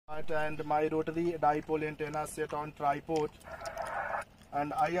and my rotary dipole antenna set on tripod,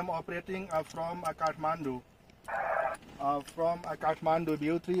 and I am operating from Kathmandu. Kathmandu,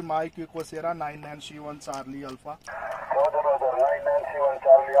 BU3 Mike Echo Sierra 99C1 Charlie Alpha. Roger, 99C1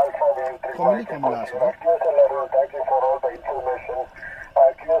 Charlie Alpha, BU3 Mike Echo Sierra. QSL, thank you for all the information.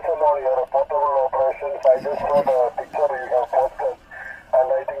 QSL, your portable operations, I just saw the picture you have posted, and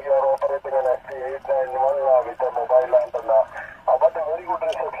I think you are operating an FT-891 with a mobile antenna. But a very good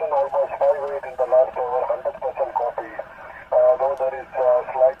reception, almost 5.8 in the last over, 100% copy. Though there is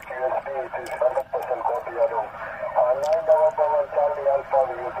slight QSP, it is 100% copy alone. 991 Charlie Alpha,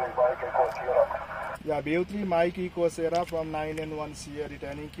 BU3 Mike Echo Sierra. Yeah, BU3 Mike Echo Sierra from 9N1 Sierra,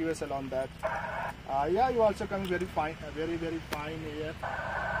 returning QSL on that. Yeah, you also come very fine, very fine here.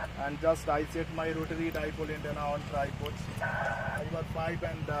 And just I set my rotary dipole antenna on tripods. I got 5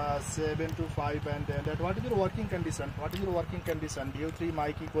 and 7 to 5 and that. What is your working condition? BU3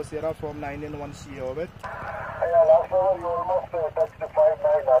 Mike Echo Sierra from 9N1 Sierra, over. Yeah, last hour you almost touched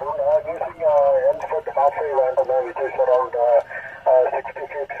 5.9 Arun. Using LFET half-wave antenna, which is around 60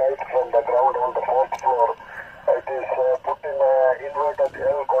 feet height from the ground on the 4th floor. It is put in inverted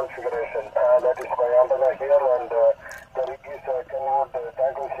L configuration. That is my antenna here, and the rig is Kathmandu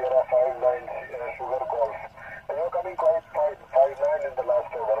Tango Sierra 59 Sugar Golf. You are coming quite fine, 5.9 in the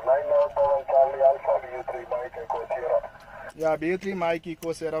last over. 991 Charlie Alpha, BU3 Mike Echo Sierra. Yeah, BU3 Mike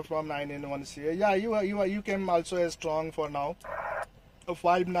Echo Sierra from 9N1 Sierra. Yeah, you came also as strong for now.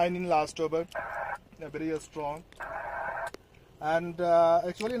 5.9 in last over. Very strong. And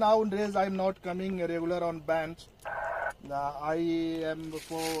actually nowadays I'm not coming regular on bands. I am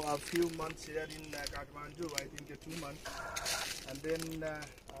for a few months here in Kathmandu, I think 2 months, and then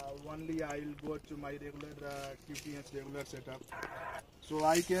only I will go to my regular QTS regular setup. So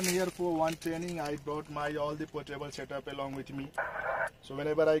I came here for one training. I brought my all the portable setup along with me. So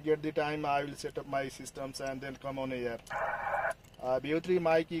whenever I get the time, I will set up my systems and then come on here. BU3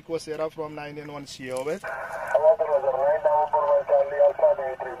 Mike Echo Sierra from 9N1 Sierra, over. Charlie Alpha,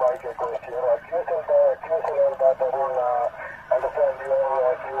 BU3 Mike Echo Sierra. QSL that Arun, understand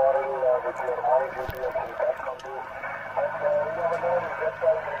your QRL with your morning QTS in Kathmandu. And we have a get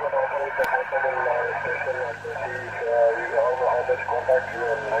time to operate the portable station and see how much contact you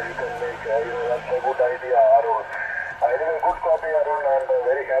can make. That's a good idea, Arun. I think a good copy, Arun, and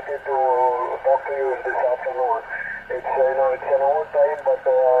very happy to talk to you this afternoon. It's it's an old time, but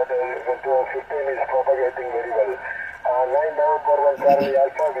the 15 is propagating very well. 991 Charlie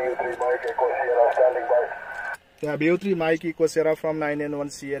Alpha, BU3 Mike Echo Sierra, standing by. Yeah, BU3 Mike Echo Sierra from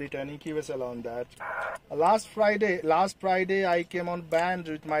 9N1 Sierra, returning QSL on that. Last Friday I came on band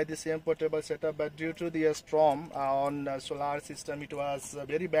with the same portable setup, but due to the storm on solar system, it was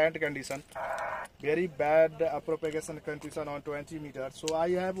very bad condition, very bad propagation condition on 20 meters. So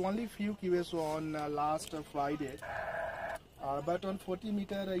I have only few QSO on last Friday. But on 40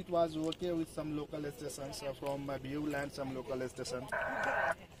 meter it was okay with some local stations from BU land, some local stations.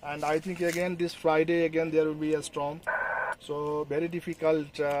 And I think again this Friday again there will be a storm, so very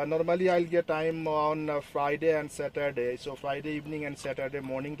difficult. Normally I'll get time on Friday and Saturday, so Friday evening and Saturday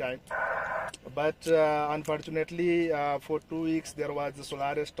morning time. But unfortunately for 2 weeks there was a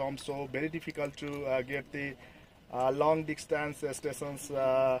solar storm, so very difficult to get the long distance stations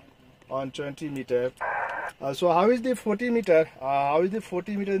on 20 meter. So how is the 40 meter? How is the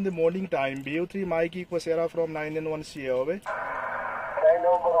 40 meter in the morning time? BU3 Mike Echo Sierra from 9N1 Sierra, over.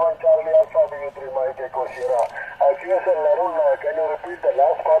 991 Charlie Alpha, BU3 Mike Echo Sierra. QSL Arun, can you repeat the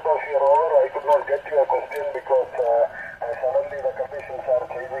last part of your over? I could not get your question because suddenly the conditions are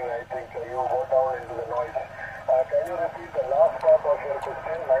changing. I think you go down into the noise. Can you repeat the last part of your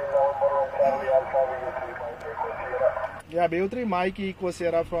question? 991 Charlie Alpha, BU3 Mike Echo Sierra. Yeah, BU3 Mike Echo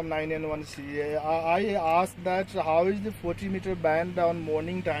Sierra from 9N1 Sierra. I asked that how is the 40 meter band on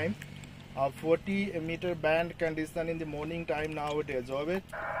morning time? 40 meter band condition in the morning time nowadays, over. The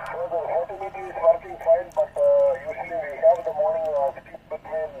 40 meter is working fine, but usually we have the morning split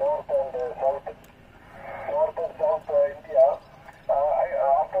between north and south India.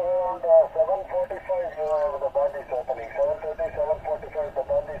 After around 7:45 the band is opening. 7:30, 7:45 the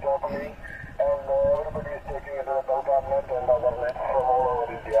band is opening, and everybody is taking it to the Belgaum net and other nets from all over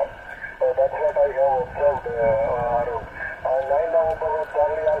India. That's what I have observed, Arun. 991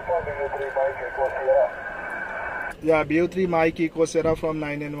 Charlie Alpha, BU3 Mike Echo Sierra. Yeah, BU3 Mike Echo Sierra from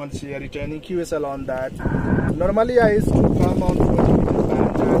 9N1 Sierra, returning QSL on that. Normally I used to come on 40 meter band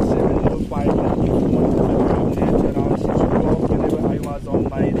at 7:05 around 6 o'clock whenever I was on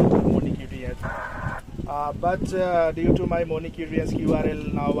my morning QTS. But due to my morning QTS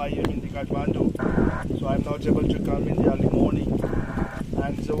QRL, now I am in the Kathmandu, so I'm not able to come in the early morning. And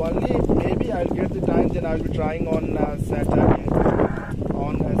and so only maybe I'll get the time, then I'll be trying on Saturday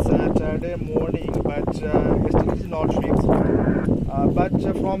morning, but still is not fixed. But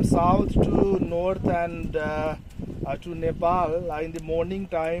from south to north and to Nepal in the morning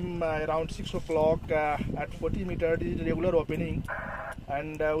time around 6 o'clock at 40 meters is regular opening,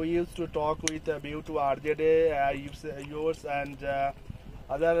 and we used to talk with view to RJD, yours and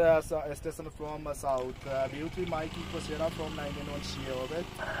other station from south. View to Mike Eco Sierra from 991 CA, over.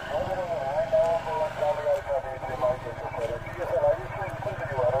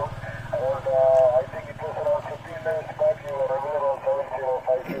 I think it was around 15 minutes back you were regular on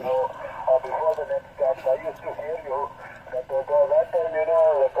 7050 before the next stop. I used to hear you that that time,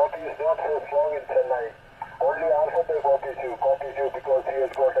 the copy is not so strong in Chennai. Only Alpha Bay copies you because he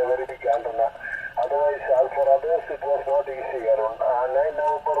has got a very big antenna. Otherwise, for others it was not easy. Around 9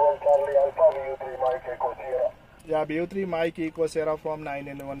 November 1 Charlie Alpha VU3 Mike Eco Sierra. Yeah, VU3 Mike Eco Sierra from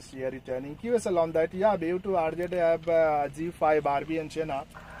 991 Sierra returning. QS along that, yeah, VU2 RJD have G5 RB antenna.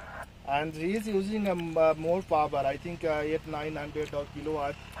 And he is using more power, I think 8900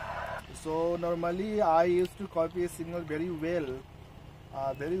 kilowatt. So normally I used to copy a signal very well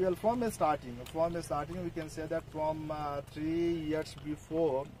from a starting. We can say that from 3 years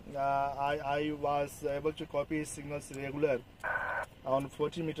before I was able to copy signals regular on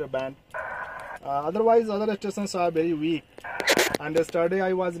 40 meter band. Otherwise other stations are very weak. And yesterday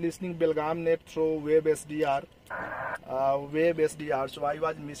I was listening Belgaum net through web SDR. So I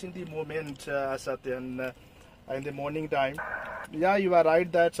was missing the moment in the morning time. Yeah, you are right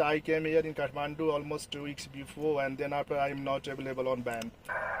that I came here in Kathmandu almost 2 weeks before, and then after I am not available on band.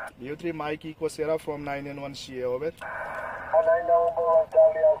 VU3 Mike Eco Sierra from 991 CA, over. 9 November 1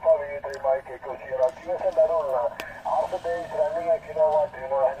 Charlie Alpha VU3 Mike Eco Sierra. QSL Arun, Alpha Day is running a kilowatt,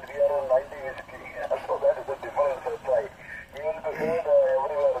 and we are on 90 whiskey. So that is the difference, right? He will be heard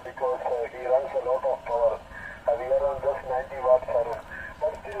everywhere because he runs a lot of power. We are on just 90 watts, but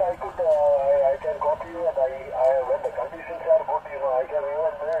still I can copy you, and when the conditions are good, I can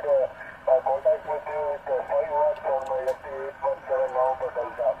even made contact with you with 5 watts on my FT-891 November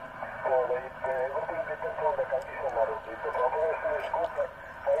Delta. So everything depends on the condition. If the propagation is good, 5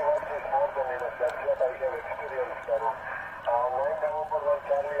 watts is more than enough. That's what I have experienced. 9 November 1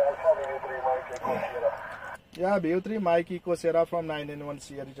 Charlie Alpha VU3 Mike Eco Sierra. Yeah, VU3 Mike Eco Sierra from 991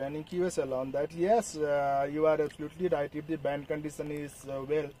 Sierra returning QSL on that. Yes, you are absolutely right. If the band condition is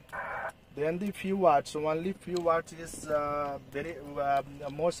well, then the few watts, only few watts is very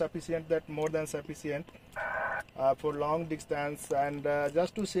more than sufficient for long distance. And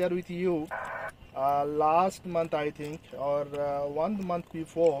just to share with you, last month I think, or 1 month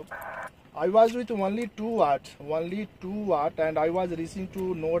before, I was with only 2 watt, and I was reaching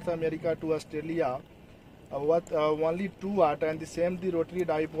to North America, to Australia. Only 2 watt, and the same the rotary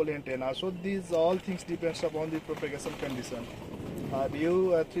dipole antenna. So these all things depends upon the propagation condition.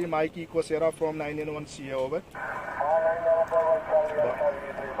 VU3 Mike Eco Sierra from 991 CA, over. 9 November 1 Charlie Alpha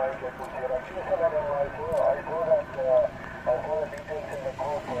VU3 Mike Eco Sierra. I saw the details in the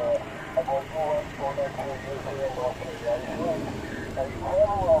group about 2 watts product to USA and Australia. You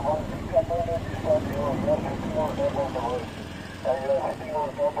have one big advantage is that you are sitting on top of the world. You are sitting on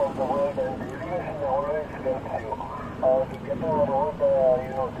top of the world, and the irrigation always helps you to get over all the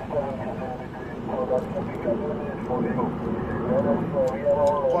disturbances in between. So that's a big advantage for you. Whereas we are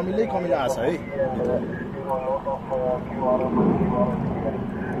all Formula and a lot of QRM and QRM here.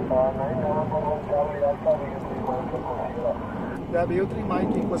 9 November 1 Charlie Alpha VU3 Mike Eco Sierra. The VU3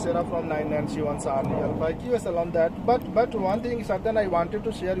 Mike Eco Sierra from 991 Charlie Alpha QSL on that. But one thing certain I wanted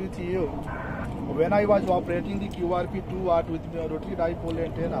to share with you. When I was operating the QRP 2 watt with the rotary dipole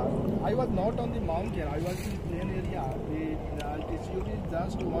antenna, I was not on the mountain, I was in the plain area. The altitude is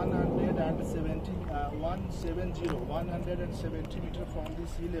just 170 meters from the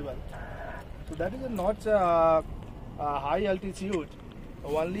sea level. So that is not a high altitude,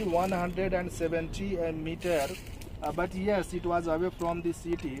 only 170 meter. But yes, it was away from the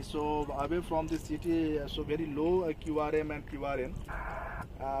city, so very low QRM and QRN.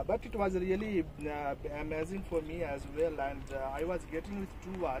 But it was really amazing for me as well, and I was getting with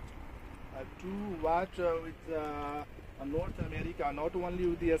 2 watt with North America, not only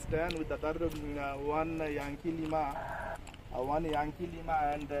with the stand, with the other one Yankee Lima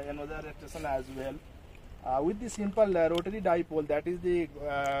and another station as well. With the simple rotary dipole, that is the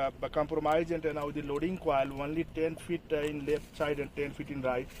compromise antenna with the loading coil, only 10 feet in left side and 10 feet in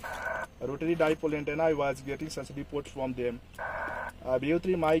right. Rotary dipole antenna, I was getting such reports from them.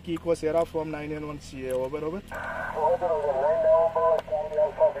 VU3 Mike Eco Sierra from 991 CA, over. Over, 9 November Charlie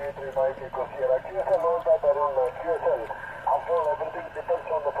Alpha VU3 Mike Eco Sierra. QSL knows that around QSL. After control, everything depends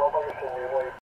on the